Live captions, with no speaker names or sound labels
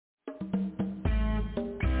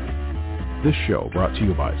This show brought to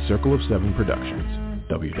you by Circle of Seven Productions,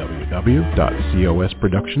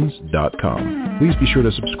 www.cosproductions.com. Please be sure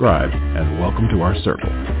to subscribe and welcome to our circle.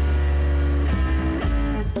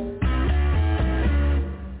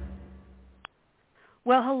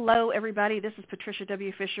 Well, hello, everybody. This is Patricia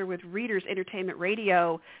W. Fisher with Readers Entertainment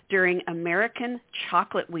Radio during American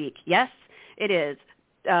Chocolate Week. Yes, it is.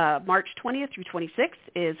 March 20th through 26th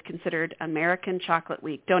is considered American Chocolate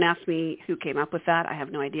Week. Don't ask me who came up with that. I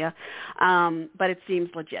have no idea. But it seems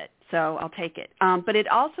legit, so I'll take it. But it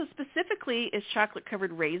also specifically is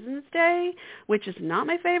Chocolate-Covered Raisins Day, which is not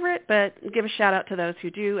my favorite, but give a shout-out to those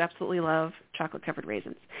who do absolutely love chocolate-covered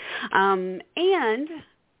raisins. And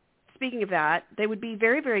speaking of that, they would be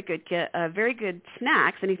very, very good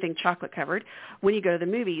snacks, anything chocolate covered, when you go to the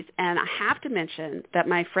movies. And I have to mention that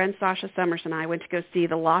my friend Sasha Summers and I went to go see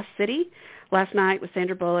The Lost City last night with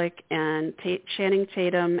Sandra Bullock and Channing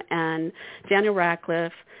Tatum and Daniel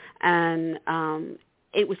Radcliffe, and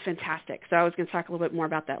it was fantastic. So I was going to talk a little bit more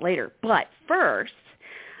about that later. But first,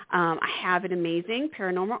 I have an amazing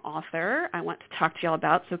paranormal author I want to talk to y'all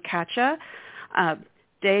about. So Katja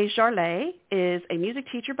Desjarlais is a music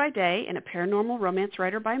teacher by day and a paranormal romance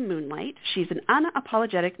writer by moonlight. She's an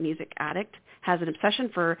unapologetic music addict, has an obsession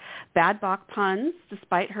for bad Bach puns,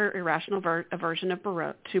 despite her irrational aversion to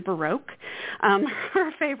Baroque.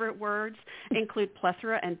 Her favorite words include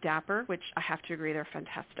plethora and dapper, which I have to agree they're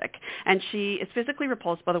fantastic. And she is physically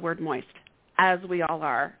repulsed by the word moist, as we all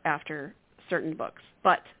are after certain books.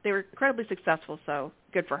 But they were incredibly successful, so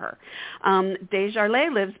good for her.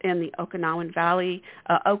 Desjarlais lives in the Okanagan Valley,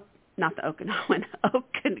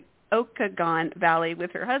 Okanagan Valley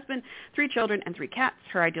with her husband, 3 children, and 3 cats.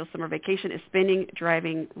 Her ideal summer vacation is spending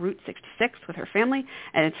driving Route 66 with her family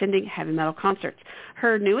and attending heavy metal concerts.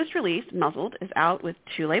 Her newest release, Muzzled, is out with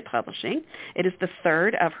Desjarlais Publishing. It is the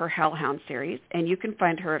 3rd of her Hellhound series, and you can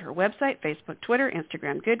find her at her website, Facebook, Twitter,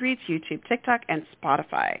 Instagram, Goodreads, YouTube, TikTok, and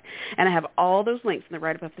Spotify. And I have all those links in the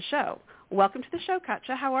write-up of the show. Welcome to the show,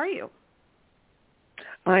 Katja. How are you?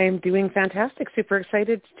 I'm doing fantastic. Super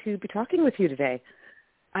excited to be talking with you today.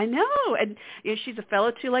 I know, and she's a fellow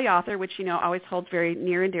Desjarlais author, which always holds very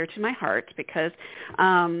near and dear to my heart because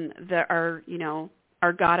our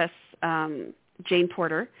goddess Jane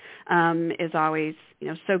Porter is always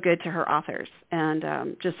so good to her authors, and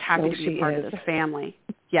just happy to be a part of this family.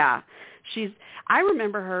 Yeah, I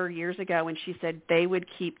remember her years ago when she said they would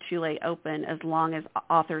keep Desjarlais open as long as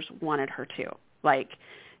authors wanted her to. Like,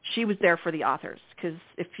 she was there for the authors, because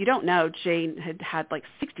if you don't know, Jane had like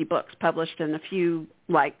 60 books published and a few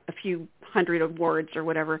hundred awards or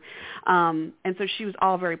whatever, and so she was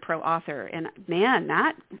all very pro-author. And man,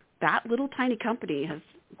 that little tiny company has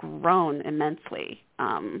grown immensely,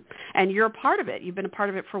 and you're a part of it. You've been a part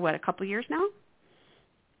of it for what, a couple of years now?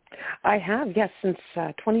 I have, yes, since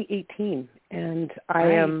 2018, and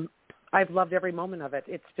I've loved every moment of it.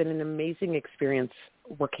 It's been an amazing experience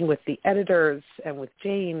working with the editors and with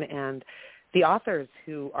Jane and the authors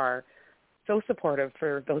who are so supportive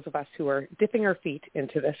for those of us who are dipping our feet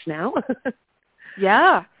into this now.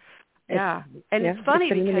 Yeah. It's funny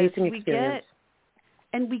it's because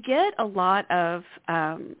we get a lot of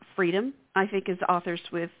freedom, I think, as authors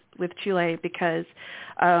with Desjarlais, because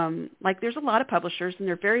there's a lot of publishers and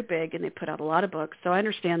they're very big and they put out a lot of books. So I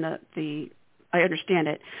understand I understand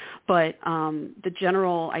it, but the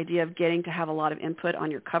general idea of getting to have a lot of input on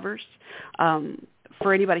your covers,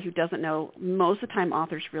 for anybody who doesn't know, most of the time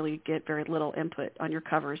authors really get very little input on your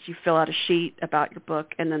covers. You fill out a sheet about your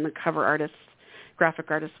book, and then the cover artists, graphic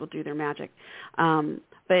artists will do their magic.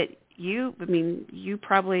 But you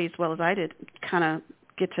probably, as well as I did, kind of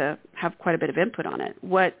get to have quite a bit of input on it.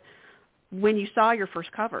 When you saw your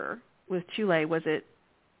first cover with Desjarlais, was it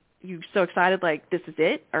you so excited, like, this is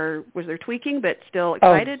it? Or was there tweaking, but still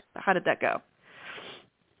excited? How did that go?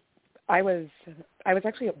 I was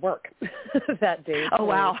actually at work that day. Oh,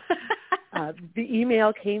 wow. The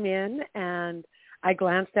email came in, and I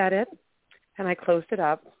glanced at it, and I closed it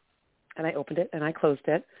up, and I opened it, and I closed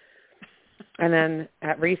it. And then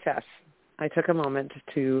at recess, I took a moment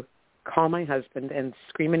to call my husband and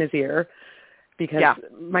scream in his ear because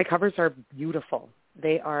my covers are beautiful.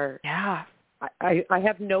 They are... Yeah. I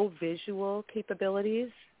have no visual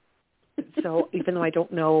capabilities, so even though I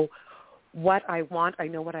don't know what I want, I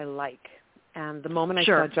know what I like. And the moment I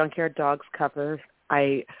saw Junkyard Dog's cover,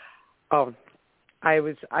 I was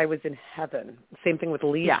in heaven. Same thing with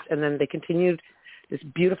Leaf, and then they continued this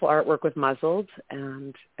beautiful artwork with Muzzled,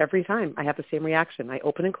 and every time I have the same reaction. I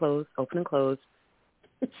open and close,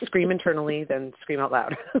 scream internally, then scream out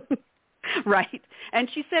loud. Right. And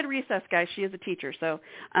she said recess, guys. She is a teacher, so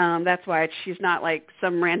that's why she's not like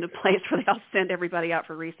some random place where they all send everybody out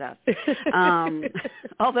for recess.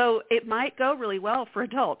 Although it might go really well for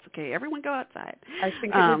adults. Okay, everyone go outside. I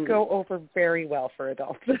think it would go over very well for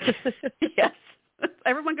adults. Yes.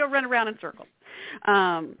 Everyone go run around in circles. Go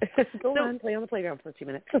on, play on the playground for a few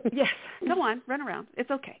minutes. Yes, go on, run around.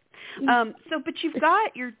 It's okay. But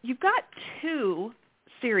you've got 2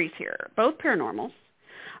 series here, both paranormals.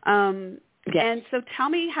 Yes. And so tell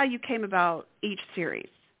me how you came about each series.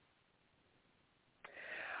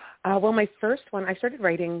 Well, my first one, I started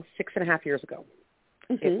writing 6.5 years ago.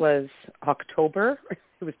 Mm-hmm. It was October.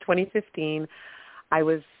 It was 2015. I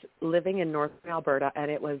was living in northern Alberta, and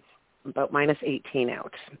it was about minus 18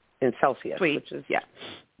 out in Celsius. Sweet. Which is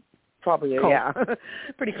probably cold.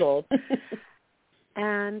 Pretty cold.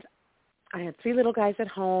 And I had 3 little guys at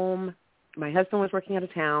home. My husband was working out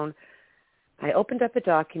of town. I opened up a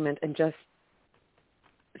document and just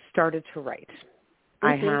started to write. Mm-hmm.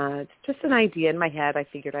 I had just an idea in my head. I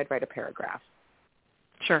figured I'd write a paragraph.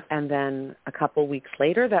 Sure. And then a couple weeks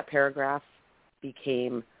later, that paragraph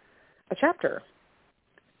became a chapter.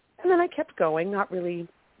 And then I kept going, not really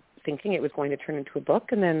thinking it was going to turn into a book.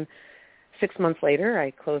 And then 6 months later,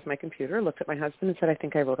 I closed my computer, looked at my husband, and said, I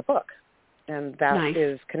think I wrote a book. And that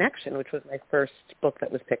is Connection, which was my first book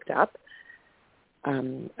that was picked up.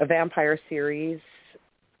 A vampire series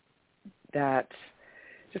that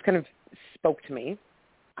just kind of spoke to me.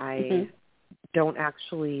 I don't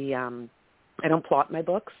actually, I don't plot my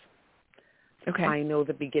books. Okay. I know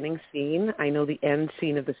the beginning scene. I know the end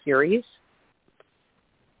scene of the series.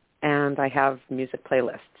 And I have music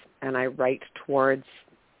playlists. And I write towards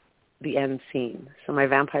the end scene. So my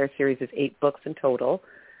vampire series is 8 books in total.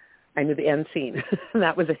 I knew the end scene.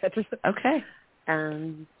 That was it. Okay.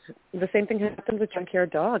 And the same thing happened with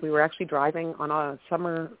Junkyard Dog. We were actually driving on a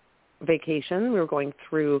summer vacation. We were going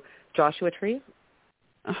through Joshua Tree.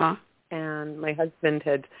 Uh-huh. And my husband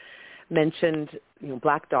had mentioned,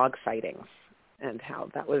 black dog sightings and how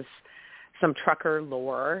that was some trucker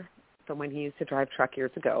lore from when he used to drive truck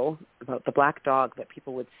years ago about the black dog that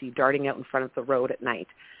people would see darting out in front of the road at night.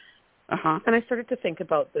 Uh-huh. And I started to think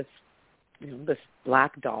about this, this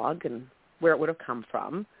black dog and where it would have come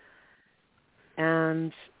from.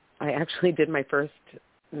 And I actually did my first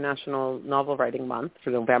National Novel Writing Month for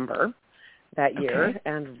November that year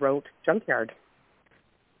and wrote Junkyard.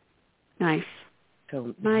 Nice.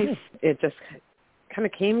 So nice. It just kind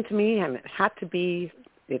of came to me, and it had to be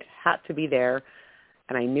there.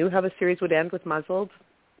 And I knew how the series would end with Muzzled.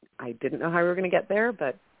 I didn't know how we were going to get there,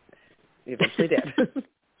 but we eventually did.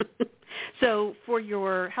 So for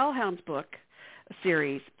your Hellhounds book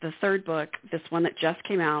series, the 3rd book, this one that just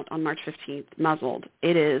came out on March 15th, Muzzled,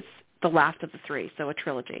 it is the last of the 3, so a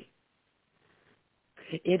trilogy.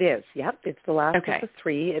 It is, yep. It's the last of the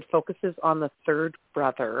 3. It focuses on the 3rd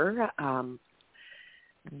brother.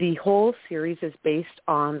 The whole series is based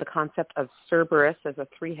on the concept of Cerberus as a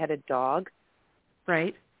 3-headed dog.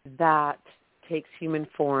 Right. That takes human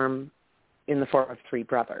form in the form of 3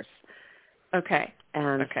 brothers. Okay.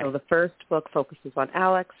 And so the first book focuses on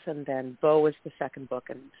Alex, and then Bo is the 2nd book,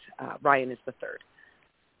 and Ryan is the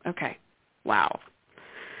 3rd. Okay. Wow.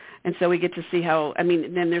 And so we get to see how,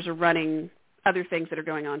 then there's other things that are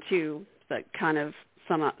going on too that kind of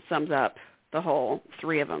sums up the whole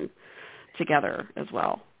 3 of them together as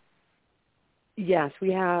well. Yes,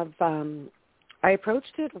 we have, I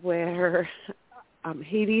approached it where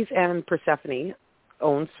Hades and Persephone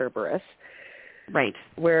own Cerberus. Right.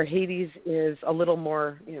 Where Hades is a little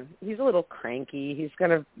more, he's a little cranky. He's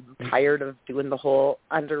kind of tired of doing the whole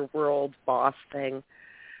underworld boss thing.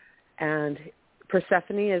 And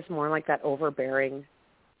Persephone is more like that overbearing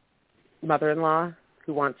mother-in-law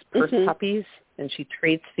who wants purse puppies, and she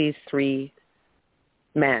treats these 3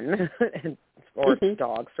 men, or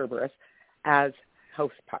dog, Cerberus, as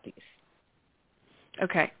house puppies.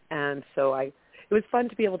 Okay. And so it was fun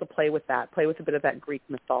to be able to play with a bit of that Greek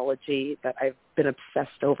mythology that I've been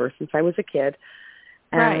obsessed over since I was a kid.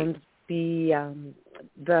 And the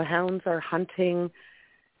hounds are hunting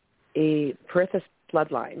a Perithous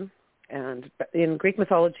bloodline. And in Greek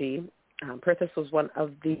mythology, Perithous was one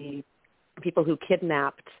of the people who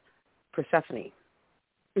kidnapped Persephone.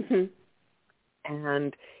 Mm-hmm.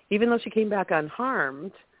 And even though she came back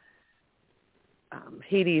unharmed,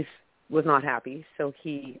 Hades was not happy, so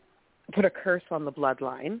he put a curse on the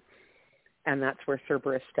bloodline, and that's where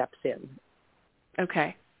Cerberus steps in.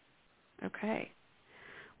 Okay.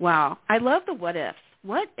 Wow. I love the what ifs.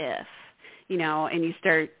 What if, and you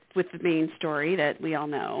start with the main story that we all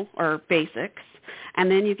know, or basics, and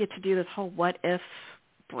then you get to do this whole what if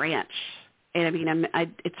branch And I mean,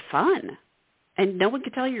 it's fun, and no one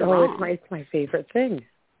can tell you're wrong. It's my favorite thing.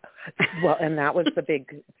 Well, and that was the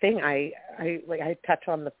big thing. I touch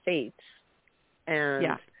on the fates,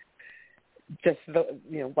 and just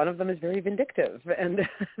one of them is very vindictive, and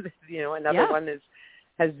another one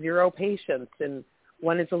has zero patience, and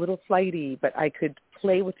one is a little flighty. But I could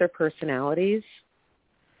play with their personalities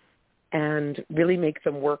and really make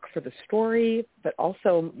them work for the story, but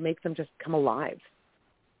also make them just come alive.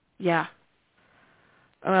 Yeah.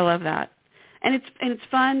 Oh, I love that. And it's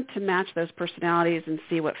fun to match those personalities and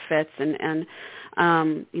see what fits. And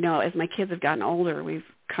as my kids have gotten older, we've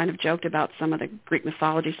kind of joked about some of the Greek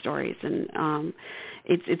mythology stories, and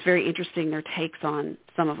it's very interesting, their takes on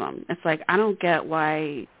some of them. It's like, I don't get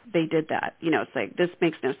why they did that. It's like, this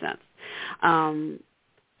makes no sense.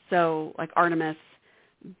 So like Artemis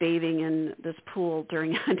bathing in this pool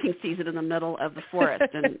during hunting season in the middle of the forest,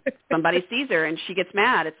 and somebody sees her and she gets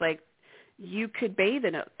mad. It's like, you could bathe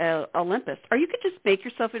in Olympus, or you could just make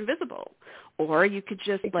yourself invisible, or you could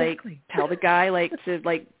just tell the guy it's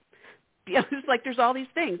like there's all these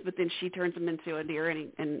things, but then she turns him into a deer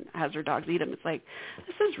and has her dogs eat him. It's like,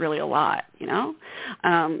 this is really a lot,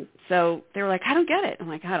 So they were like, I don't get it. I'm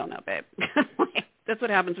like, I don't know, babe. That's what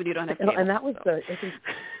happens when you don't have cable. And that was I think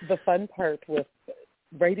the fun part with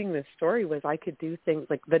writing this story was I could do things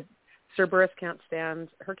like the Cerberus can't stand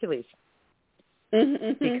Hercules.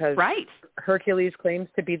 Because Hercules claims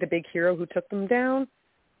to be the big hero who took them down,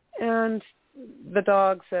 and the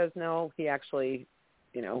dog says no, he actually,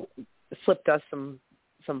 slipped us some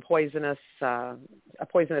poisonous a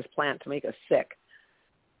poisonous plant to make us sick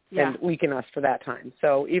and weaken us for that time.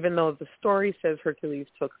 So even though the story says Hercules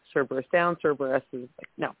took Cerberus down, Cerberus is like,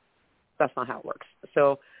 no, that's not how it works.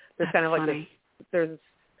 So there's kind of like this.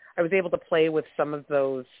 I was able to play with some of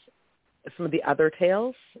the other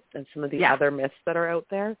tales and some of the other myths that are out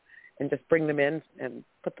there, and just bring them in and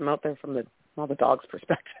put them out there from the dog's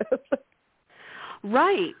perspective.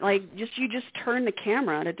 Right. Like you just turned the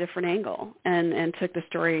camera at a different angle and took the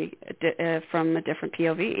story from a different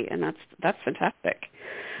POV, and that's fantastic.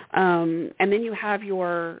 And then you have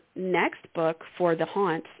your next book for The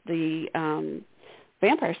Haunt, the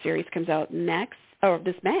vampire series comes out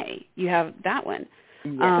this May. You have that one.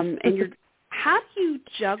 Yes. And how do you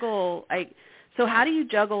juggle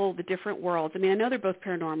the different worlds? I mean, I know they're both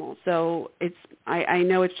paranormal, so I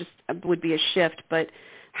know it's just would be a shift, but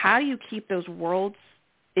how do you keep those worlds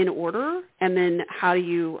in order? And then how do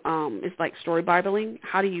you, it's like story Bibling,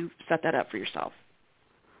 how do you set that up for yourself?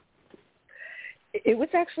 It was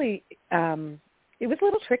actually, it was a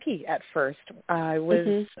little tricky at first. I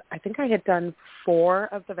think I had done 4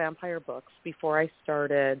 of the vampire books before I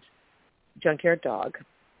started Junkyard Dog.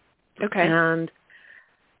 Okay. And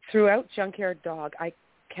throughout Junkyard Dog, I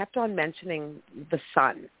kept on mentioning the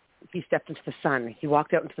sun. He stepped into the sun. He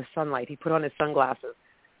walked out into the sunlight. He put on his sunglasses.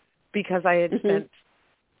 Because I had spent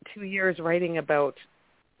 2 years writing about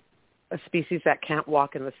a species that can't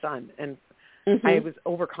walk in the sun. And I was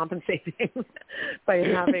overcompensating by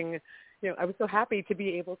having, I was so happy to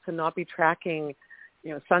be able to not be tracking,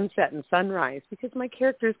 sunset and sunrise, because my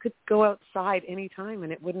characters could go outside anytime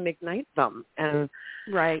and it wouldn't ignite them. And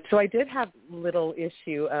so I did have little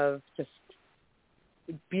issue of just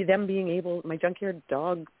my Junkyard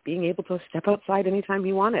Dog being able to step outside anytime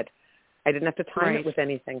he wanted. I didn't have to time it with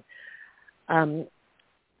anything.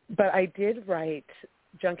 But I did write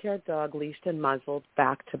Junkyard Dog, Leashed and Muzzled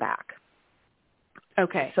back to back.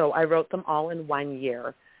 Okay. So I wrote them all in 1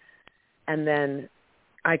 year. And then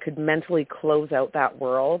I could mentally close out that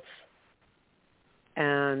world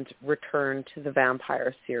and return to the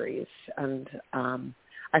vampire series. And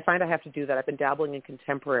I find I have to do that. I've been dabbling in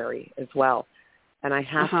contemporary as well. And I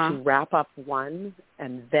have to wrap up one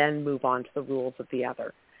and then move on to the rules of the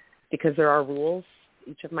other. Because there are rules.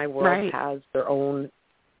 Each of my worlds has their own,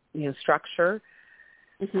 structure.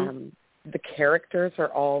 The characters are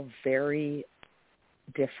all very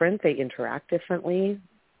different. They interact differently.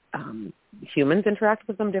 Humans interact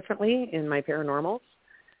with them differently in my paranormals.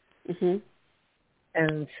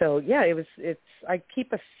 And so, I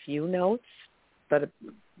keep a few notes, but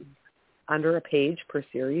under a page per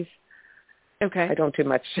series. Okay. I don't do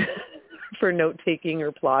much for note-taking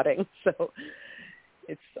or plotting, so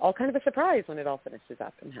it's all kind of a surprise when it all finishes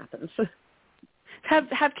up and happens.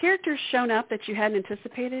 Have characters shown up that you hadn't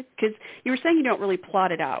anticipated? Because you were saying you don't really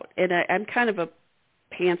plot it out, and I'm kind of a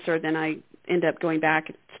pantser. Then I end up going back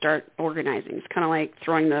and start organizing. It's kind of like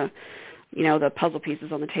throwing the puzzle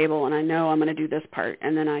pieces on the table, and I know I'm going to do this part,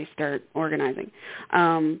 and then I start organizing.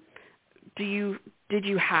 Did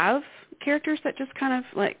you have characters that just kind of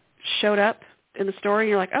like showed up in the story?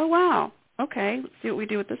 You're like, oh wow, okay, let's see what we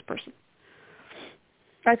do with this person.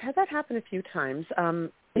 I've had that happen a few times.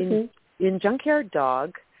 In Junkyard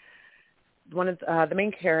Dog, one of the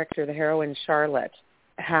main character, the heroine Charlotte,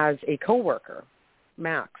 has a coworker,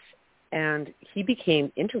 Max, and he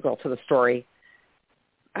became integral to the story.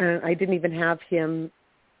 And I didn't even have him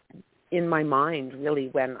in my mind really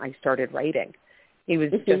when I started writing. He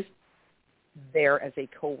was just there as a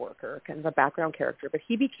coworker, kind of a background character, but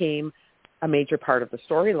he became a major part of the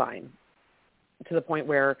storyline to the point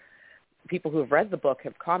where people who have read the book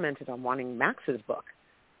have commented on wanting Max's book.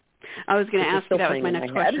 I was going to ask you, that was my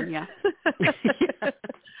next question, yeah.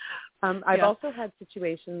 I've also had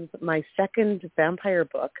situations, my second vampire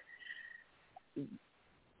book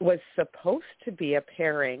was supposed to be a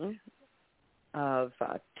pairing of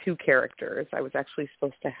two characters. I was actually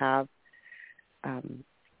supposed to have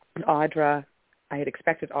Audra. I had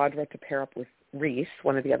expected Audra to pair up with Reese,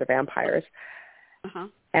 one of the other vampires,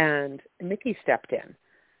 and Mickey stepped in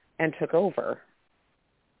and took over.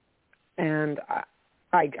 And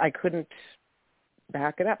I couldn't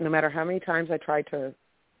back it up. No matter how many times I tried to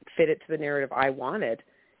fit it to the narrative I wanted,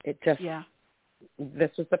 it just, this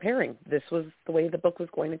was the pairing. This was the way the book was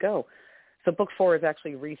going to go. So book 4 is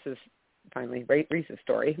actually Reese's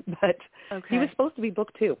story, but he was supposed to be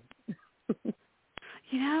book 2.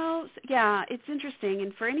 It's interesting.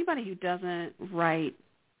 And for anybody who doesn't write,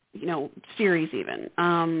 series even,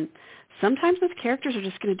 sometimes those characters are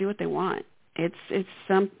just going to do what they want.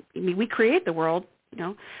 We create the world,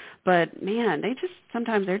 but man,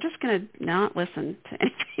 sometimes they're just going to not listen to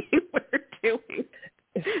anything we're doing.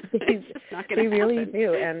 It's just not going to happen. They really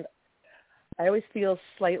do. And I always feel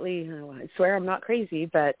slightly, I swear I'm not crazy,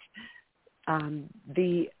 but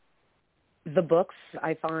the books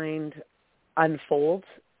I find unfold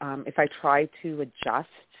if I try to adjust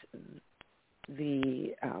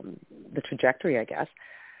the trajectory, I guess.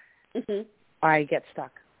 I get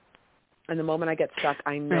stuck. And the moment I get stuck,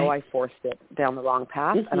 I know I forced it down the wrong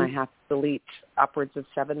path, and I have to delete upwards of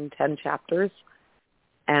 7-10 chapters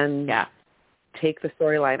and take the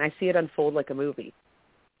storyline. I see it unfold like a movie.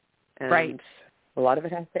 And a lot of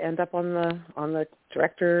it has to end up on the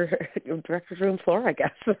director's room floor, I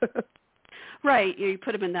guess. Right. You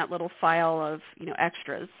put them in that little file of,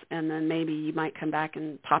 extras, and then maybe you might come back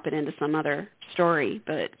and pop it into some other story,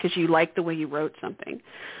 but because you like the way you wrote something.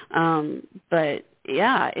 But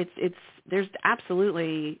yeah, it's there's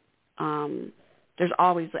absolutely there's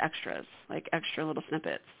always extras, like extra little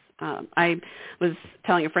snippets. I was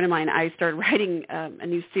telling a friend of mine I started writing a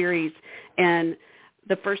new series, and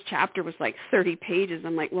the first chapter was like 30 pages.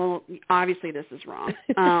 I'm like, well, obviously this is wrong.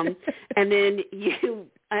 And then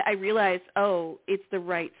I realized, it's the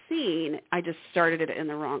right scene. I just started it in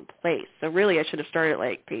the wrong place. So really I should have started at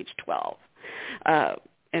like page 12.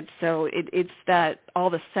 And so it's that all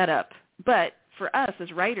the setup. But for us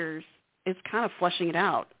as writers, it's kind of fleshing it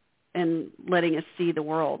out and letting us see the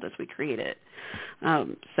world as we create it.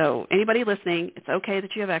 So anybody listening, it's okay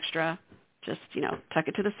that you have extra. Just, tuck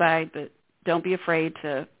it to the side, but don't be afraid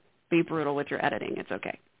to be brutal with your editing. It's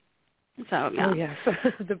okay. So, yeah. Oh, yes.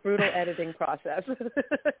 The brutal editing process.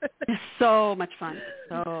 It's so much fun.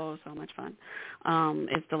 So much fun.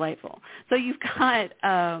 It's delightful. So you've got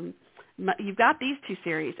these two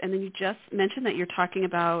series, and then you just mentioned that you're talking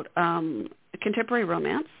about contemporary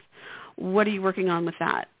romance. What are you working on with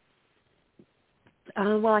that?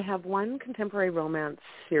 Well, I have one contemporary romance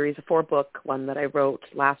series, a 4-book one that I wrote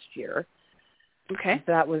last year. Okay.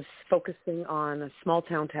 That was focusing on a small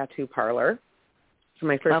town tattoo parlor. So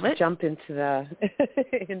my first jump into the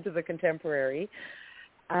into the contemporary.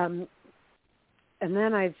 And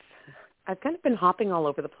then I've kind of been hopping all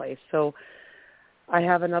over the place. So I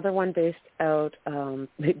have another one based on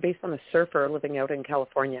a surfer living out in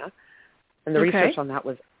California. And the research on that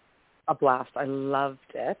was a blast. I loved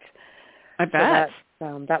it. I bet.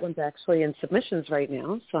 So that one's actually in submissions right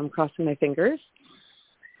now, so I'm crossing my fingers.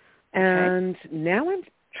 And now I'm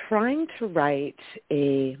trying to write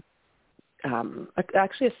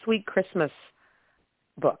actually a sweet Christmas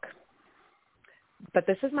book. But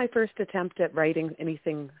this is my first attempt at writing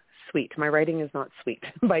anything sweet. My writing is not sweet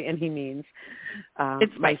by any means.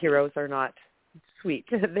 My heroes are not sweet.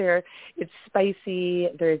 It's spicy.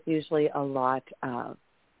 There's usually a lot of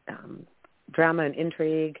drama and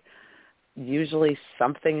intrigue. Usually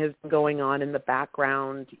something has been going on in the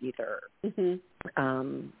background, either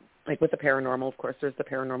like with the paranormal, of course, there's the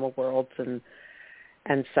paranormal worlds and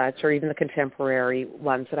such, or even the contemporary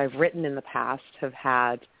ones that I've written in the past have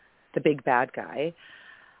had the big bad guy.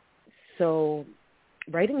 So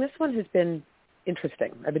writing this one has been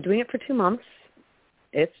interesting. I've been doing it for 2 months.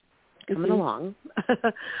 It's coming along.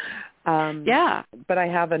 But I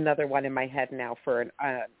have another one in my head now for an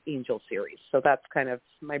Angel series. So that's kind of,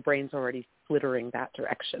 my brain's already flittering that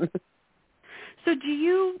direction. So do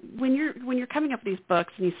you, when you're coming up with these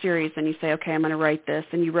books and these series and you say, okay, I'm going to write this,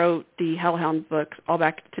 and you wrote the Hellhound books all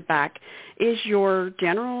back to back, is your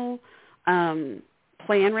general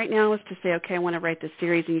plan right now is to say, okay, I want to write this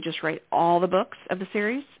series, and you just write all the books of the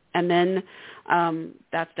series, and then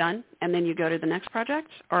that's done, and then you go to the next project?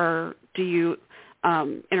 Or do you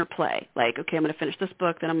interplay? Like, okay, I'm going to finish this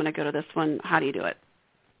book, then I'm going to go to this one. How do you do it?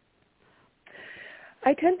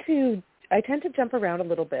 I tend to jump around a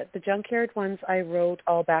little bit. The Junkyard ones I wrote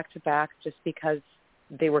all back to back just because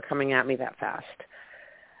they were coming at me that fast.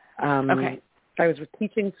 Okay. I was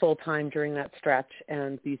teaching full time during that stretch,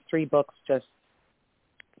 and these 3 books just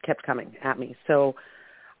kept coming at me. So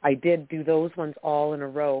I did do those ones all in a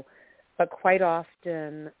row. But quite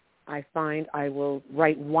often I find I will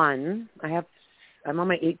write one. I'm on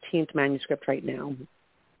my 18th manuscript right now.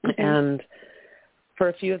 Mm-hmm. And for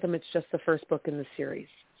a few of them, it's just the first book in the series.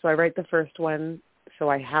 So I write the first one so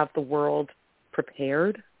I have the world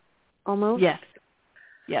prepared almost. Yes.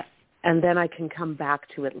 And then I can come back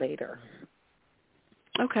to it later.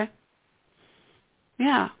 Okay.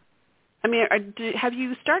 Yeah. I mean, have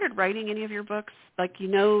you started writing any of your books? Like, you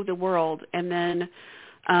know the world, and then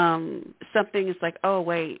something is like, oh,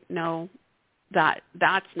 wait, no,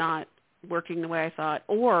 that's not working the way I thought.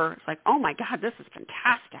 Or it's like, oh, my God, this is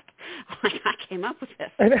fantastic. Like, I came up with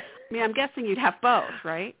this. I mean, I'm guessing you'd have both,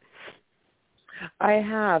 right? I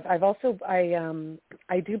have. I've also,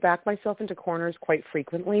 I do back myself into corners quite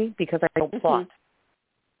frequently because I don't plot.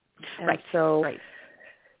 And right. So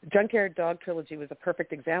Junkyard Dog Trilogy was a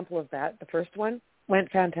perfect example of that. The first one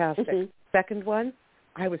went fantastic. Mm-hmm. Second one,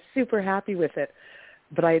 I was super happy with it.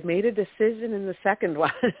 But I had made a decision in the second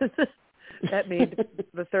one that made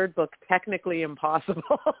the third book technically impossible.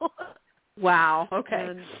 Wow. Okay.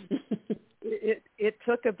 And it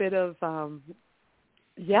took a bit of,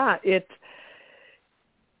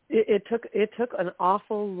 it took an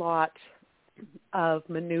awful lot of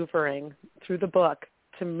maneuvering through the book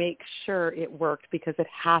to make sure it worked, because it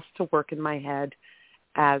has to work in my head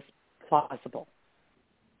as plausible.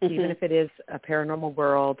 Mm-hmm. Even if it is a paranormal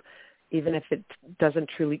world, even if it doesn't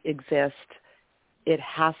truly exist, it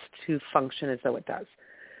has to function as though it does.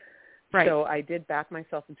 Right. So I did back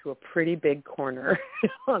myself into a pretty big corner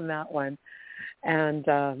on that one. And,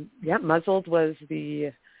 Muzzled was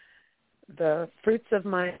the fruits of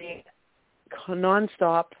my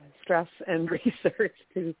nonstop stress and research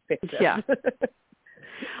to fix it. Yeah.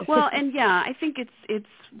 Well, and I think it's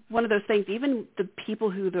one of those things, even the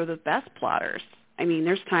people who are the best plotters, I mean,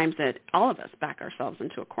 there's times that all of us back ourselves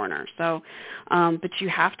into a corner. So, but you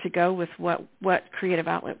have to go with what creative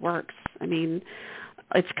outlet works. I mean,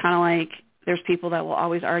 it's kind of like there's people that will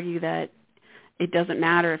always argue that it doesn't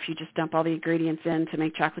matter if you just dump all the ingredients in to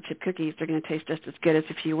make chocolate chip cookies. They're going to taste just as good as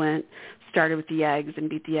if you started with the eggs and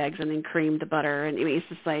beat the eggs and then creamed the butter. And I mean, it's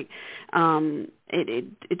just like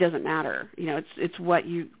it doesn't matter. You know, it's what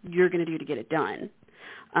you're going to do to get it done.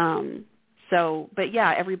 But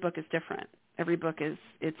every book is different. Every book is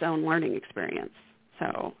its own learning experience.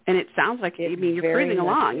 So, and it sounds like, I mean, you're cruising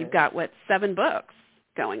along. You've got 7 books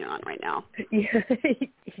going on right now.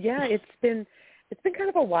 Yeah, it's been kind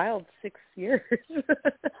of a wild 6 years.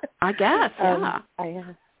 I guess, yeah.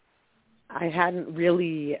 I hadn't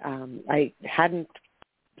really, I hadn't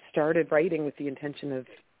started writing with the intention of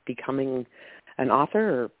becoming an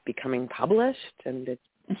author or becoming published, and it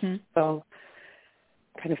so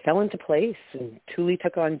kind of fell into place. And Thule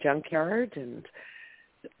took on Junkyard, and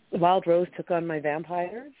Wild Rose took on my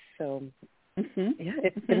vampires. So,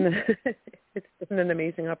 it's been an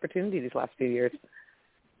amazing opportunity these last few years.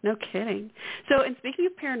 No kidding. So, and speaking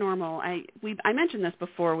of paranormal, I mentioned this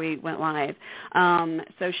before we went live.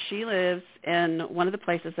 So she lives in one of the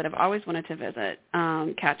places that I've always wanted to visit.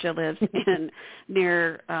 Katja lives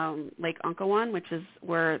near Lake Onkawan, which is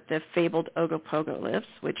where the fabled Ogopogo lives,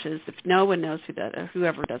 which is, if no one knows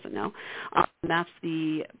whoever doesn't know, that's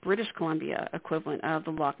the British Columbia equivalent of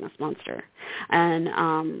the Loch Ness Monster.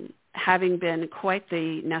 And having been quite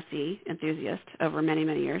the Nessie enthusiast over many,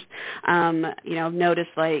 many years, I've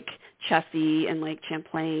noticed like Chessie and Lake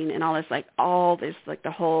Champlain and all this, like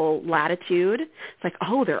the whole latitude. It's like,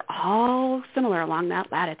 oh, they're all similar along that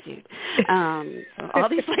latitude. So all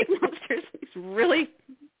these lake monsters, these really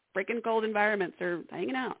freaking cold environments are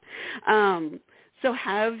hanging out. So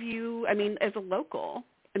have you, I mean, as a local,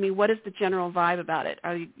 I mean, what is the general vibe about it?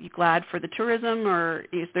 Are you glad for the tourism, or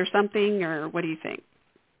is there something, or what do you think?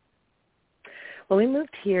 Well, we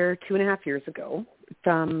moved here 2.5 years ago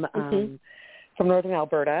from northern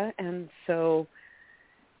Alberta, and so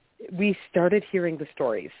we started hearing the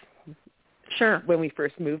stories. Sure. When we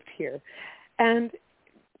first moved here. And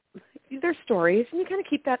there's stories, and you kind of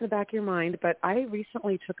keep that in the back of your mind, but I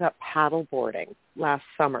recently took up paddle boarding last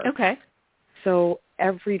summer. Okay. So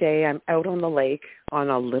every day I'm out on the lake on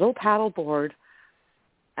a little paddle board,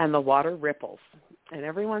 and the water ripples. And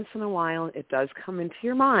every once in a while it does come into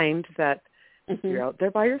your mind that you're out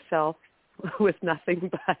there by yourself with nothing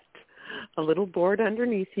but a little board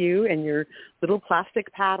underneath you and your little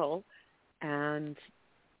plastic paddle, and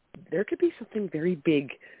there could be something very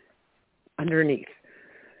big underneath.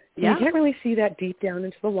 Yeah. You can't really see that deep down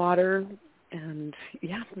into the water. And,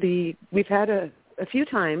 we've had a few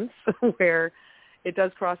times where it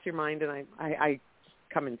does cross your mind, and I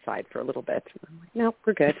come inside for a little bit. I'm like, no,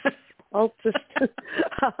 we're good. I'll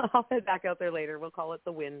head back out there later. We'll call it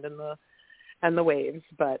the wind and the waves.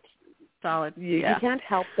 But solid. You can't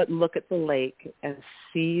help but look at the lake and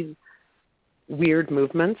see weird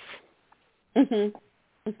movements.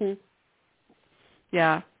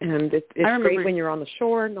 Yeah. And it's great when you're on the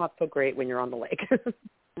shore, not so great when you're on the lake.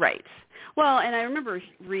 Right. Well, and I remember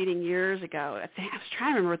reading years ago, I was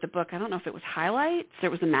trying to remember what the book, I don't know if it was Highlights or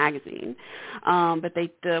it was a magazine, but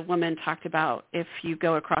the woman talked about if you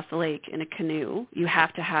go across the lake in a canoe, you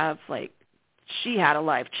have to have, she had a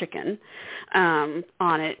live chicken on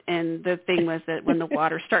it, and the thing was that when the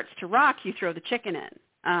water starts to rock, you throw the chicken in.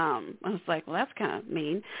 I was like, well, that's kind of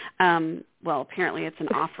mean. Well, apparently it's an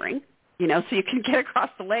offering. So you can get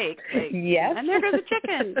across the lake. Yes. And there goes a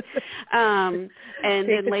chicken. And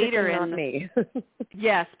then later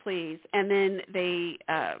yes, please. And then they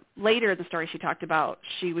later in the story she talked about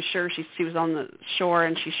she was sure she was on the shore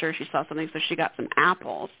and she's sure she saw something, so she got some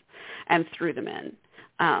apples and threw them in.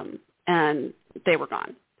 And they were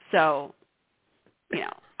gone. So,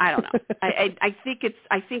 I don't know. I think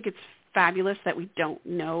it's fabulous that we don't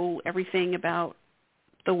know everything about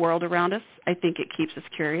the world around us. I think it keeps us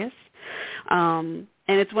curious. And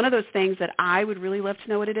it's one of those things that I would really love to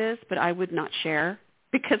know what it is, but I would not share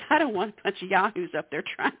because I don't want a bunch of yahoos up there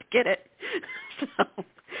trying to get it. So.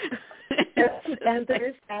 And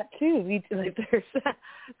there's that too. There's that,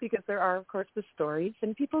 because there are, of course, the stories,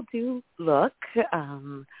 and people do look.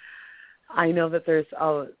 I know that there's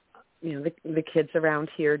the kids around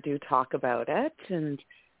here do talk about it, and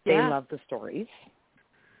they love the stories.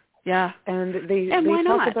 Yeah, and they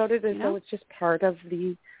talk about it as though it's just part of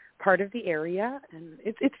the area, and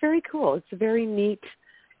it's very cool. It's very neat.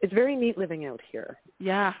 It's very neat living out here.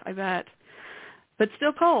 Yeah, I bet. But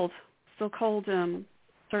still cold.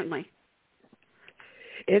 Certainly.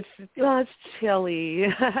 It's chilly.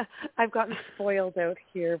 I've gotten spoiled out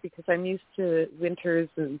here because I'm used to winters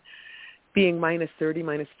and being -30,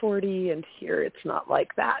 -40, and here it's not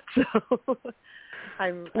like that. So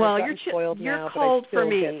you're spoiled now, cold for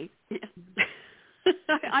me.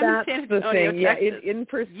 That's the thing. Yeah, in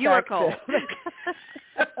perspective. You are cold.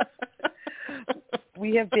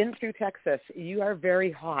 We have been through Texas. You are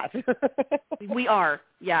very hot. We are.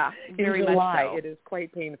 Yeah, very much so. It is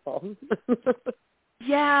quite painful.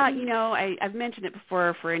 Yeah, I've mentioned it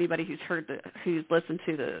before for anybody who's listened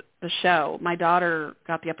to the show. My daughter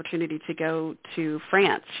got the opportunity to go to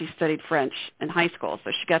France. She studied French in high school,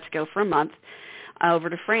 so she got to go for a month over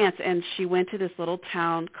to France, and she went to this little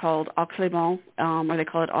town called Aux-les-Bains, or they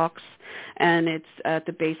call it Aux, and it's at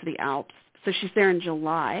the base of the Alps. So she's there in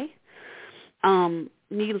July.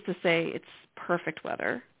 Needless to say, it's perfect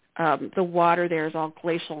weather. The water there is all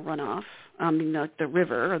glacial runoff, like the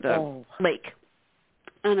river or the lake.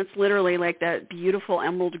 And it's literally like that beautiful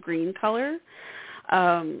emerald green color.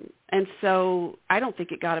 And so I don't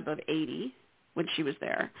think it got above 80 when she was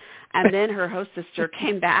there. And then her host sister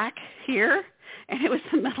came back here, and it was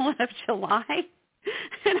the middle of July.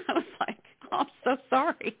 And I was like, oh, I'm so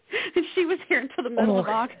sorry. And she was here until the middle of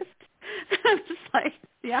August. I was just like,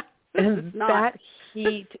 yeah. And that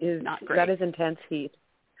heat is not great. That is intense heat.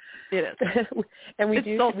 It is. And we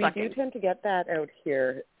do tend to get that out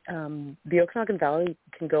here. The Okanagan Valley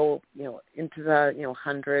can go, into the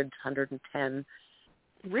 100, 110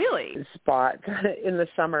 really spot in the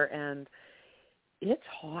summer, and it's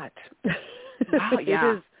hot. Wow,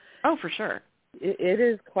 yeah. It is, for sure. It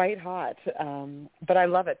is quite hot, but I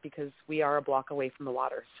love it because we are a block away from the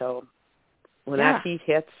water. So when that heat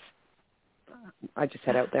hits, I just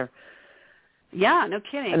head out there. Yeah, no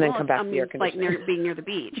kidding. And then come back to the air It's conditioner. like being near the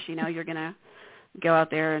beach. You're going to go out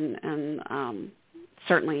there and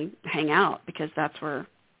certainly hang out because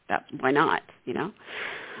why not,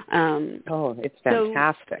 it's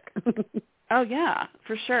fantastic. Oh, yeah,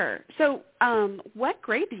 for sure. So what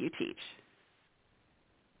grade do you teach?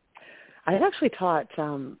 I've actually taught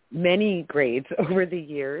many grades over the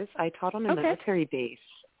years. I taught on a military base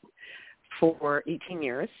for 18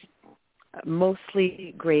 years,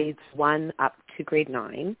 mostly grades 1 up to grade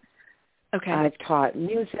 9. Okay. I've taught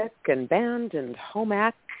music and band and home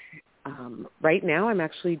ec. Right now I'm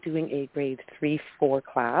actually doing a grade 3-4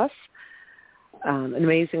 class, an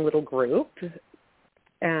amazing little group.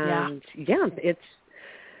 And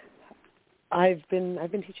I've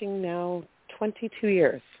been teaching now 22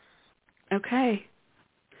 years. Okay.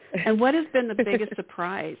 And what has been the biggest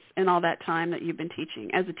surprise in all that time that you've been teaching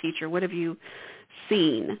as a teacher? What have you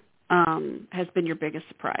seen has been your biggest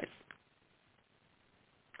surprise,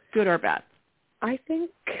 good or bad? I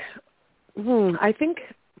think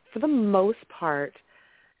for the most part,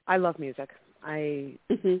 I love music.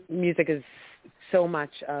 Music is so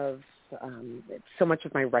much of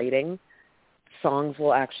my writing. Songs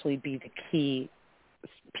will actually be the key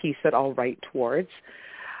piece that I'll write towards.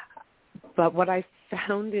 But what I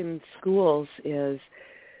found in schools is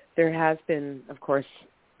there has been, of course,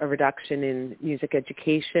 a reduction in music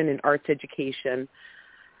education and arts education.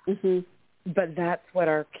 But that's what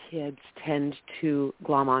our kids tend to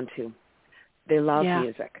glom onto. They love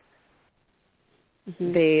music.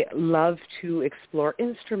 They love to explore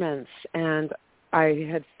instruments, and I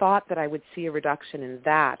had thought that I would see a reduction in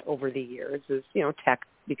that over the years as, tech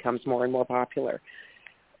becomes more and more popular.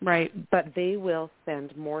 Right. But they will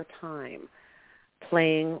spend more time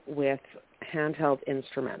playing with handheld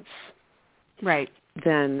instruments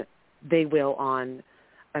than they will on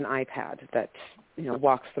an iPad that,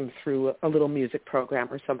 walks them through a little music program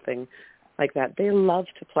or something like that. They love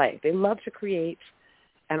to play. They love to create.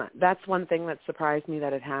 And that's one thing that surprised me,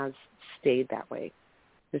 that it has stayed that way.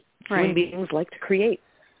 Human beings like to create,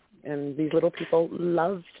 and these little people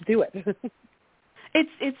love to do it.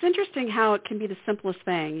 It's interesting how it can be the simplest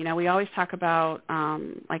thing. We always talk about,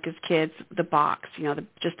 like as kids, the box,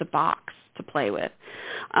 just a box to play with,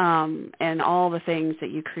 and all the things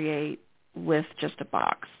that you create with just a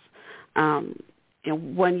box.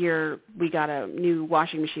 One year we got a new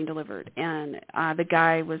washing machine delivered, and the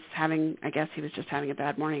guy was I guess he was just having a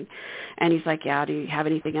bad morning, and he's like, do you have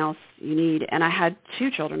anything else you need? And I had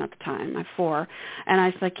 2 children at the time, I have 4, and I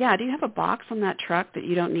was like, do you have a box on that truck that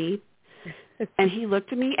you don't need? And he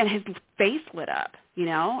looked at me, and his face lit up,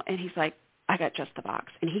 and he's like, I got just the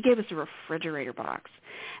box. And he gave us a refrigerator box.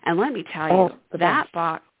 And let me tell you, that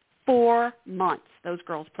box, 4 months, those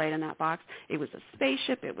girls played in that box. It was a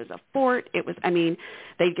spaceship. It was a fort.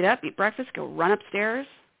 They'd get up, eat breakfast, go run upstairs,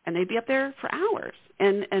 and they'd be up there for hours.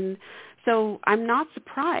 And so I'm not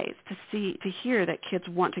surprised to hear that kids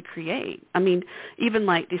want to create. I mean, even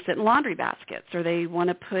like they sit in laundry baskets, or they want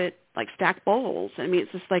to put like stacked bowls. I mean,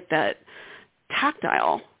 it's just like that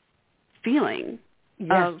tactile feeling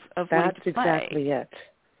of wanting to play. That's exactly it.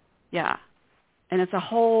 Yeah. And it's a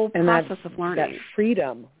whole process of learning. That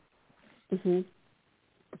freedom. And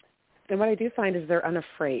what I do find is they're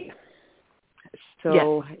unafraid.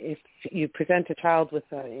 So if you present a child with,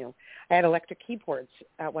 I had electric keyboards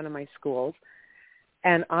at one of my schools,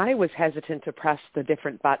 and I was hesitant to press the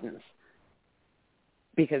different buttons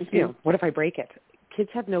because, what if I break it? Kids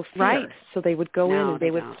have no fear. So they would go in and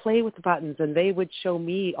they would play with the buttons, and they would show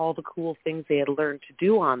me all the cool things they had learned to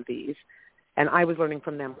do on these, and I was learning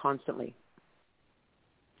from them constantly.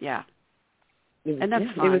 Yeah. And that's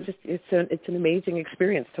fun. It was it's an amazing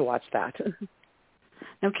experience to watch that.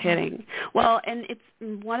 No kidding. Well, and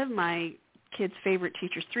it's one of my kids' favorite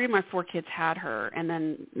teachers. 3 of my 4 kids had her, and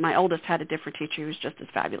then my oldest had a different teacher who was just as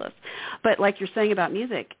fabulous. But like you're saying about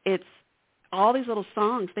music, it's all these little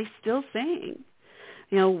songs they still sing.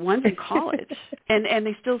 One's in college, and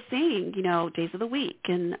they still sing, Days of the Week,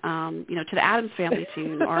 and to the Addams Family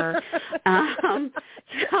tune, or and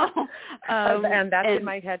that's in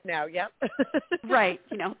my head now. Yep. Right.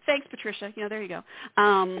 Thanks, Patricia. There you go.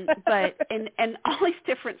 But and all these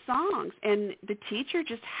different songs, and the teacher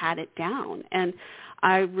just had it down. And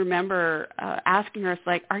I remember asking her, I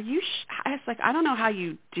was like, I don't know how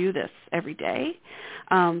you do this every day.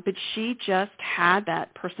 But she just had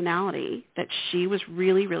that personality that she was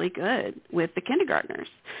really, really good with the kindergartners.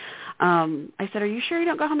 I said, are you sure you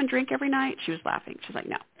don't go home and drink every night? She was laughing. She's like,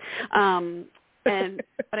 no.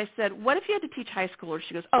 But I said, what if you had to teach high schoolers?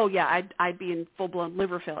 She goes, oh, yeah, I'd be in full-blown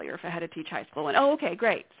liver failure if I had to teach high school. And, okay,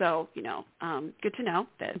 great. So, good to know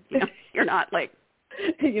that, you're not like,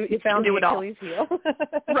 you found the Achilles heel.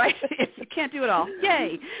 Right. You can't do it all.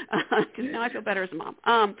 Yay. Because now I feel better as a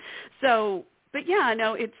mom. But yeah,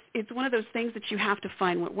 no, it's one of those things that you have to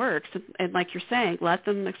find what works. And like you're saying, let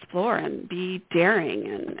them explore and be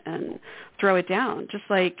daring and throw it down, just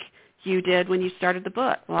like you did when you started the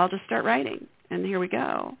book. Well, I'll just start writing, and here we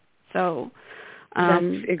go. So that's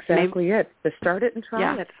exactly it. Just start it and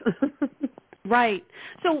try it. Right.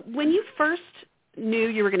 So when you first knew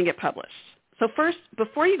you were going to get published, so first,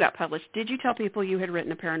 before you got published, did you tell people you had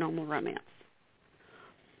written a paranormal romance?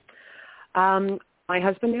 My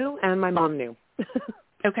husband knew and my mom knew.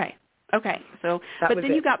 Okay. So, that but was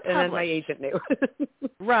then it. you got published. And then my agent knew.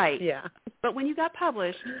 Right. Yeah. But when you got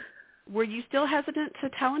published, were you still hesitant to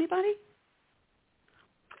tell anybody?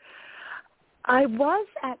 I was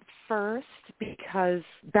at first, because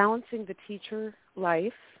balancing the teacher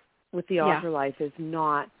life with the author life is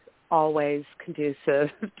not always conducive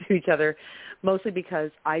to each other, mostly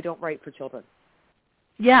because I don't write for children.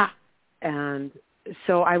 Yeah. And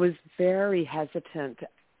so I was very hesitant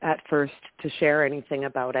at first to share anything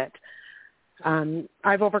about it.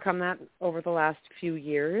 I've overcome that over the last few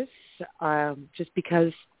years, just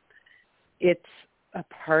because it's a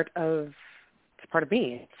part of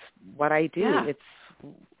me. It's what I do. Yeah.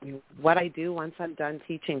 It's what I do once I'm done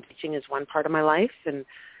teaching. Teaching is one part of my life, and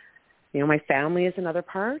my family is another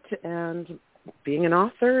part, and being an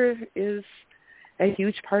author is a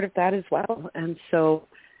huge part of that as well. And so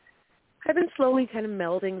I've been slowly kind of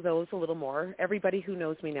melding those a little more. Everybody who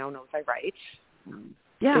knows me now knows I write.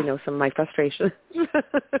 Yeah. They know some of my frustrations.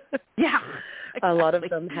 Yeah. Exactly. A lot of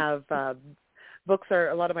them have a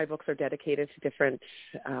lot of my books are dedicated to different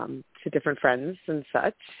friends and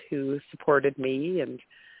such who supported me, and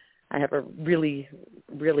I have a really,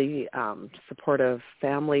 really supportive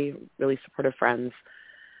family, really supportive friends.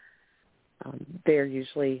 They're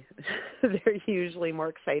usually more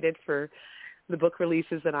excited for the book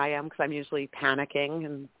releases than I am, because I'm usually panicking,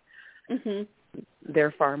 and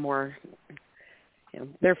they're far more.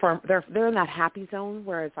 They're in that happy zone,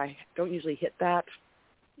 whereas I don't usually hit that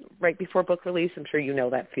right before book release. I'm sure you know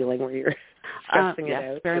that feeling where you're stressing it out.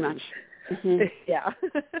 Yes, very much. Yeah.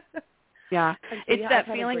 Yeah. So, it's that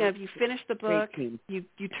feeling of you finish the book,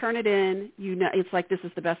 you turn it in, it's like this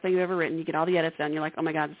is the best thing you've ever written. You get all the edits done. You're like, oh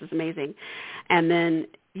my God, this is amazing. And then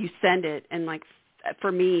you send it, and like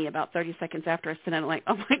for me, about 30 seconds after I sent it, I'm like,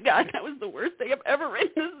 oh my God, that was the worst thing I've ever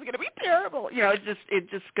written. This is going to be terrible. It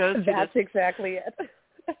just goes through That's exactly it.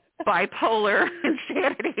 bipolar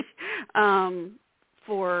insanity. And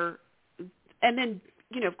then,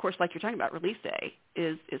 of course, like you're talking about, release day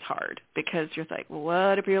is hard, because you're like, well,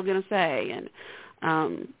 what are people going to say?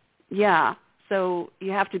 And so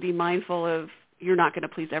you have to be mindful of you're not going to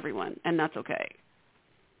please everyone, and that's okay.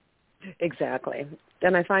 Exactly.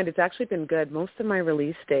 And I find it's actually been good. Most of my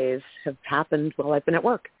release days have happened while I've been at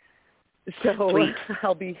work. So Sweet.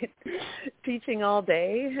 I'll be teaching all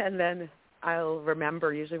day, and then I'll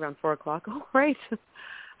remember usually around 4 o'clock, oh, right,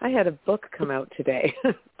 I had a book come out today,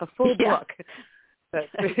 a full book that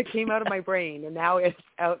came out of my brain, and now it's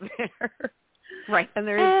out there. Right. And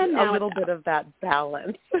there is a little bit of that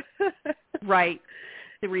balance. Right.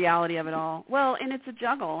 The reality of it all. Well, and it's a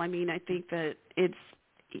juggle. I mean, I think that it's,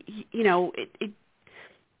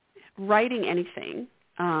 writing anything,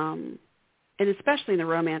 and especially in the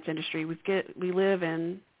romance industry, we live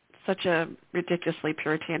in such a ridiculously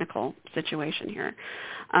puritanical situation here.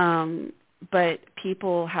 But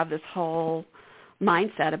people have this whole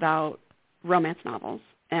mindset about romance novels.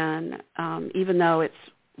 And even though it's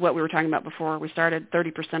what we were talking about before, we started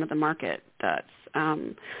 30% of the market. That's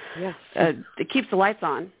it keeps the lights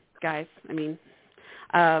on, guys. I mean,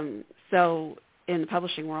 so in the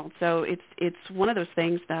publishing world, so it's one of those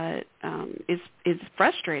things that is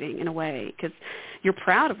frustrating in a way, because you're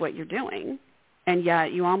proud of what you're doing, and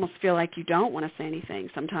yet you almost feel like you don't want to say anything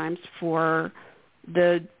sometimes for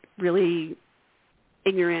the really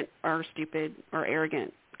ignorant or stupid or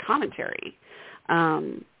arrogant commentary.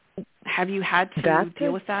 Have you had to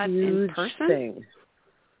deal with that in person? Thing.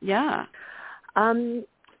 Yeah.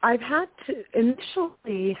 I've had to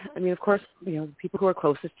initially. I mean, of course, people who are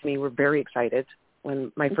closest to me were very excited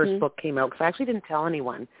when my first book came out, because I actually didn't tell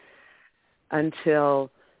anyone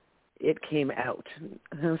until it came out. And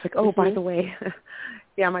I was like, oh, by the way,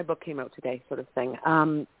 my book came out today, sort of thing.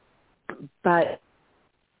 But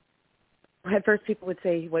at first people would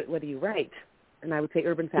say, what do you write? And I would say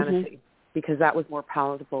urban fantasy, because that was more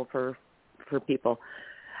palatable for people.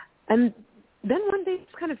 And then one day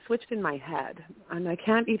it's kind of switched in my head, and I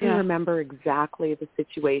can't even remember exactly the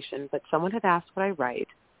situation, but someone had asked what I write,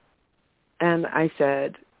 and I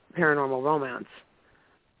said paranormal romance.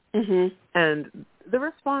 And the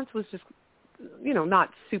response was just, not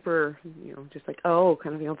super, just like, oh,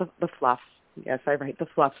 kind of, the fluff. Yes, I write the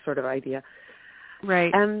fluff sort of idea.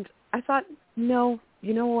 Right. And I thought, no,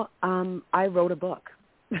 I wrote a book.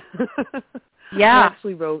 I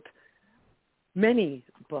actually wrote many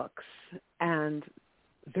books, and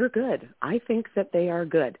they're good. I think that they are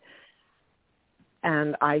good.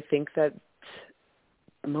 And I think that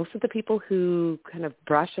most of the people who kind of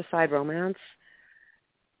brush aside romance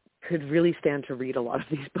could really stand to read a lot of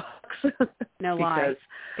these books. No lie.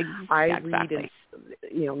 Because I read,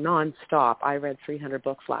 nonstop. I read 300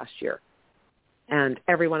 books last year, and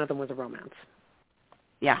every one of them was a romance.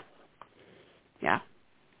 Yeah. Yeah.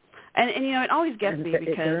 And it always gets me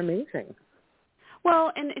because they're amazing.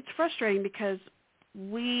 Well, and it's frustrating because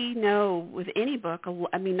we know with any book,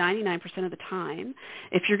 99% of the time,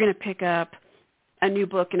 if you're going to pick up a new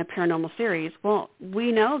book in a paranormal series, well,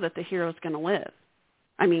 we know that the hero's going to live.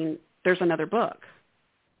 I mean, there's another book.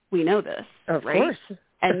 We know this, of right? Course.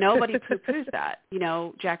 And nobody poo-poos that.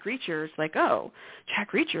 Jack Reacher's like, oh,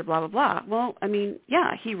 Jack Reacher, blah, blah, blah. Well, I mean,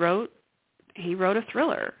 yeah, he wrote a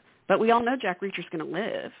thriller, but we all know Jack Reacher's going to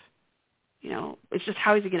live. It's just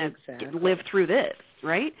how is he going to live through this,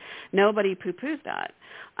 right? Nobody poo-poos that.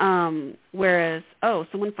 Whereas,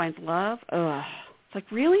 someone finds love, it's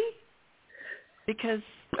like, really? Because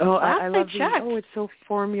I love checked. It's so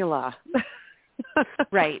formula.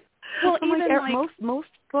 Right. Well, even most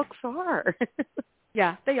books are.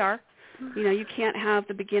 Yeah, they are. You can't have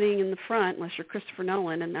the beginning and the front unless you're Christopher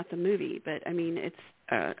Nolan, and that's a movie. But I mean, it's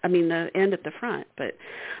the end at the front. But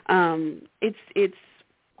it's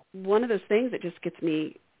one of those things that just gets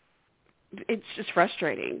me. It's just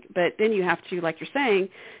frustrating. But then you have to, like you're saying,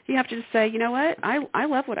 you have to just say, you know what, I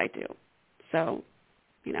love what I do. So,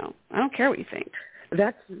 I don't care what you think.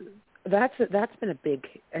 That's been a big,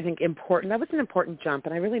 I think, important. That was an important jump,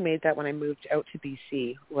 and I really made that when I moved out to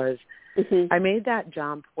BC. I made that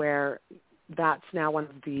jump where that's now one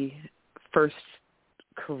of the first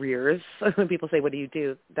careers when people say, "What do you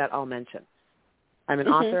do?" that I'll mention. I'm an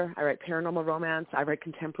author. I write paranormal romance. I write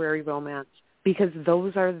contemporary romance because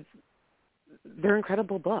they're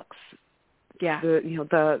incredible books. Yeah.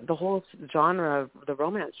 The whole genre, the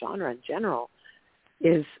romance genre in general,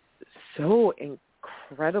 is so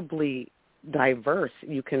incredibly diverse.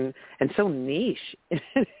 And so niche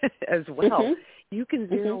as well. You can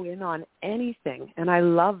zero in on anything, and I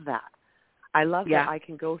love that. I love that I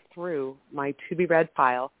can go through my to-be-read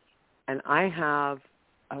file, and I have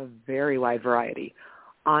a very wide variety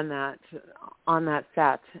on that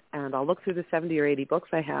set, and I'll look through the 70 or 80 books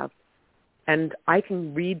I have, and I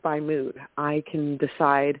can read by mood. I can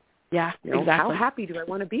decide, how happy do I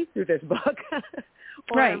want to be through this book,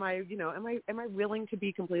 or right. am I willing to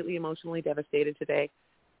be completely emotionally devastated today?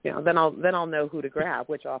 Then I'll know who to grab,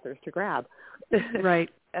 which authors to grab. Right.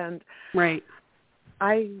 And right.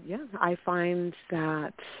 I find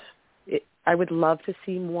that I would love to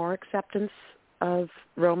see more acceptance of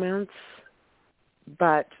romance,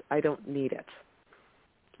 but I don't need it.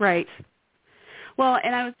 Right. Well,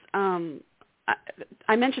 and I was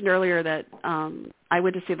I mentioned earlier that I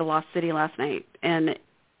went to see The Lost City last night, and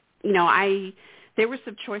there were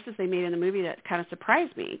some choices they made in the movie that kind of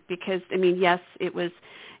surprised me because, yes, it was,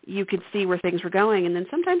 you could see where things were going, and then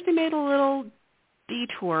sometimes they made a little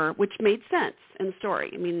detour, which made sense in the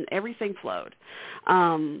story. Everything flowed.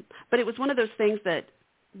 But it was one of those things that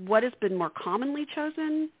what has been more commonly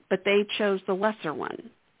chosen, but they chose the lesser one,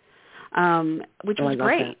 which was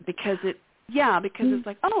great that. Because it's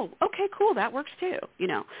like, oh, okay, cool, that works too,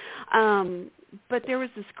 But there was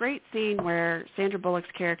this great scene where Sandra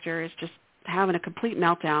Bullock's character is just having a complete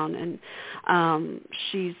meltdown, and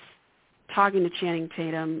she's talking to Channing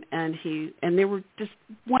Tatum, and they were just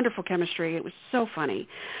wonderful chemistry. It was so funny,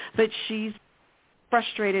 but she's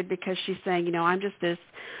frustrated because she's saying, I'm just this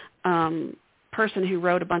person who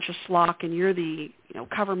wrote a bunch of schlock, and you're the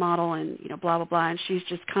cover model, and blah blah blah, and she's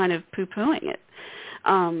just kind of poo-pooing it,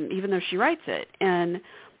 even though she writes it. And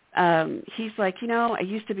he's like, I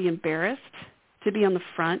used to be embarrassed to be on the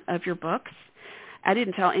front of your books. I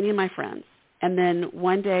didn't tell any of my friends. And then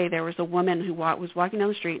one day there was a woman who was walking down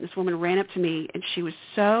the street, and this woman ran up to me, and she was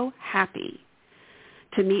so happy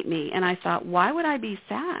to meet me. And I thought, why would I be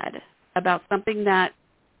sad about something that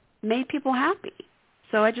made people happy?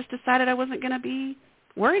 So I just decided I wasn't going to be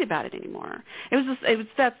worried about it anymore.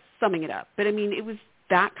 That's summing it up. But, it was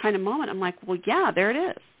that kind of moment. I'm like, well, yeah, there it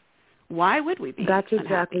is. Why would we be That's unhappy?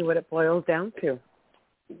 Exactly what it boils down to.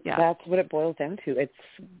 Yeah. That's what it boils down to.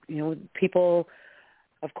 It's, people...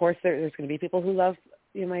 Of course, there's going to be people who love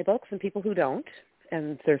my books and people who don't,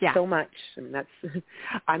 and there's so much.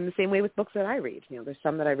 I'm the same way with books that I read. There's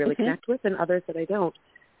some that I really connect with, and others that I don't.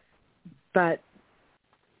 But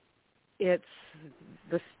the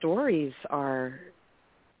stories are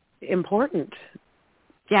important.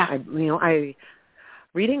 Yeah.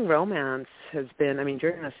 Reading romance has been.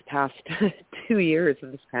 During this past 2 years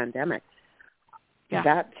of this pandemic,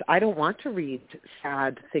 I don't want to read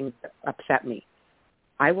sad things that upset me.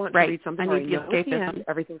 I want to read something where I know at the end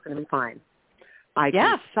everything's going to be fine. I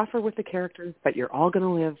can suffer with the characters, but you're all going to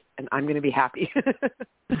live, and I'm going to be happy.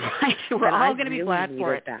 Right. We're all going to be glad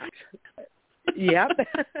for it. That. Yep.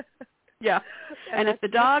 Yeah. And if the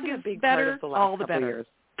dog is better, all the better. Years.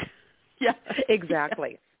 Yeah.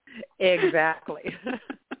 Exactly. Exactly.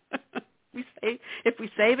 If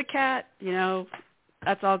we save a cat,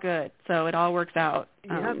 that's all good. So it all works out.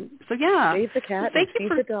 Yep. So yeah. Save the cat, and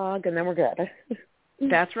feed the dog, and then we're good.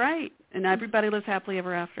 That's right. And everybody lives happily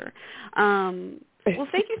ever after. Well,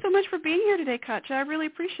 thank you so much for being here today, Katja. I really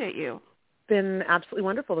appreciate you. It's been absolutely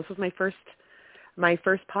wonderful. This was my first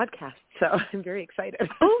podcast, so I'm very excited.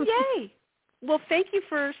 Oh, yay. Well, thank you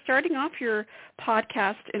for starting off your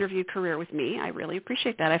podcast interview career with me. I really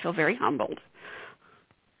appreciate that. I feel very humbled.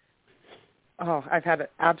 Oh, I've had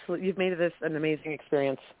you've made this an amazing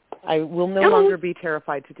experience. I will no longer be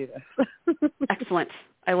terrified to do this. Excellent.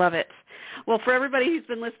 I love it. Well, for everybody who's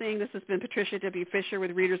been listening, this has been Patricia W. Fisher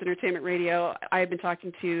with Readers Entertainment Radio. I have been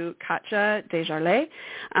talking to Katja Desjarlais.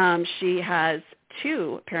 She has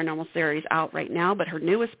 2 paranormal series out right now, but her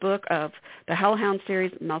newest book of the Hellhound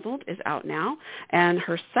series, Muzzled, is out now. And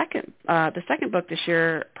her the second book this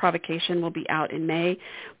year, Provocation, will be out in May.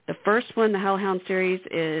 The first one, the Hellhound series,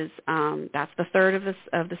 is that's the third of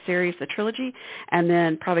the series, the trilogy, and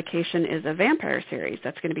then Provocation is a vampire series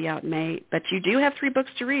that's going to be out in May. But you do have 3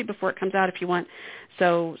 books to read before it comes out if you want,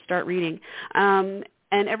 so start reading. And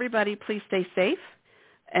everybody, please stay safe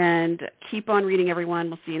and keep on reading, everyone.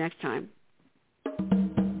 We'll see you next time.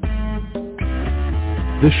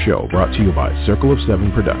 This show brought to you by Circle of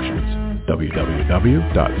 7 Productions,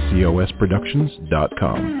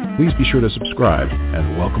 www.cosproductions.com. Please be sure to subscribe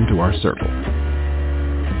and welcome to our circle.